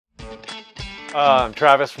I'm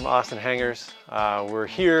Travis from Austin Hangers. We're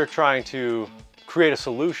here trying to create a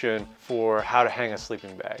solution for how to hang a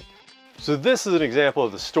sleeping bag. So this is an example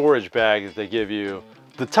of the storage bag that they give you.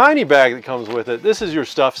 The tiny bag that comes with it, this is your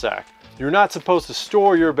stuff sack. You're not supposed to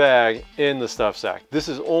store your bag in the stuff sack. This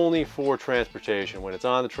is only for transportation when it's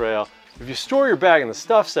on the trail. If you store your bag in the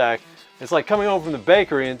stuff sack, it's like coming home from the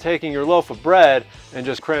bakery and taking your loaf of bread and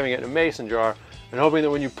just cramming it in a mason jar and hoping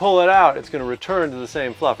that when you pull it out, it's going to return to the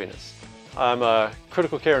same fluffiness. I'm a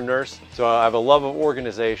critical care nurse, so I have a love of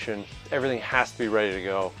organization. Everything has to be ready to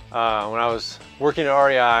go. When I was working at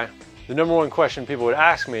REI, the number one question people would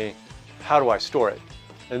ask me, how do I store it?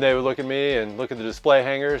 And they would look at me and look at the display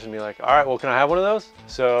hangers and be like, all right, well, can I have one of those?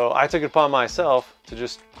 So I took it upon myself to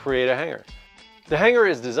just create a hanger. The hanger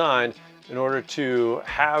is designed in order to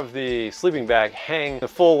have the sleeping bag hang the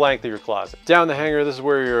full length of your closet. Down the hanger, this is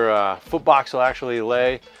where your foot box will actually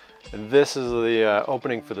lay. And this is the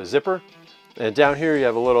opening for the zipper. And down here you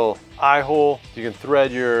have a little eye hole you can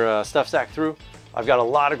thread your stuff sack through. I've got a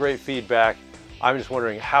lot of great feedback. I'm just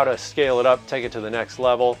wondering how to scale it up, take it to the next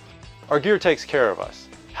level. Our gear takes care of us.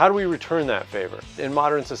 How do we return that favor? In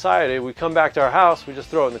modern society, we come back to our house, we just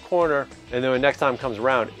throw it in the corner, and then when next time comes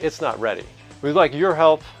around, it's not ready. We'd like your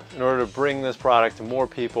help in order to bring this product to more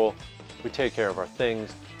people. We take care of our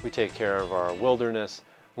things, we take care of our wilderness,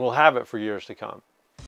 and we'll have it for years to come.